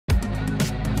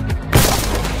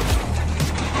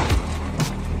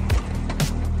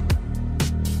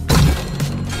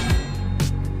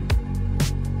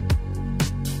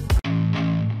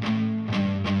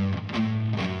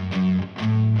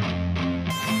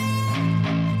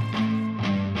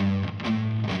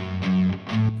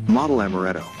Model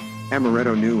Amaretto.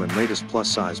 Amaretto new and latest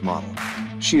plus-size model.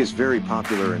 She is very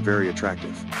popular and very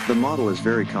attractive. The model is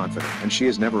very confident and she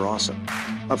is never awesome.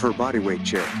 Of her bodyweight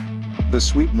chair. The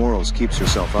sweet morals keeps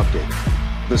herself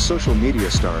updated. The social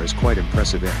media star is quite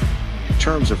impressive in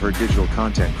terms of her digital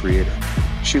content creator.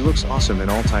 She looks awesome in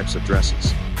all types of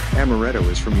dresses. Amaretto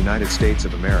is from United States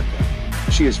of America.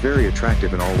 She is very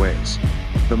attractive in all ways.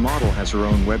 The model has her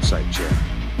own website chair.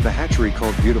 The hatchery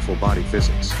called Beautiful Body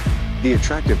Physics. The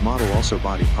attractive model also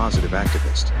body positive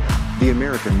activist. The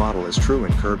American model is true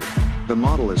and curvy. The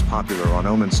model is popular on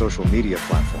Oman social media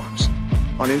platforms.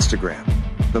 On Instagram,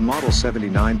 the model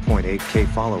 79.8k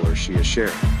followers. She is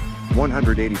shared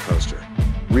 180 poster.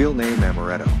 Real name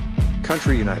Amaretto.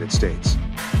 Country United States.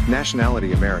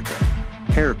 Nationality America.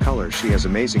 Hair color she has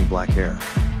amazing black hair.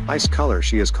 Ice color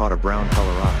she has caught a brown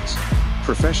color eyes.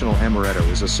 Professional Amaretto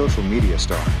is a social media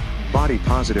star. Body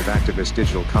positive activist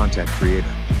digital content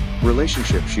creator.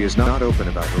 Relationship she is not open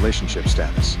about relationship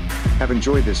status. Have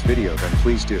enjoyed this video then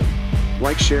please do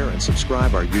like, share and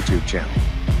subscribe our YouTube channel.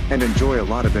 And enjoy a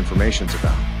lot of informations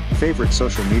about favorite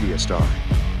social media star.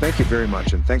 Thank you very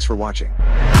much and thanks for watching.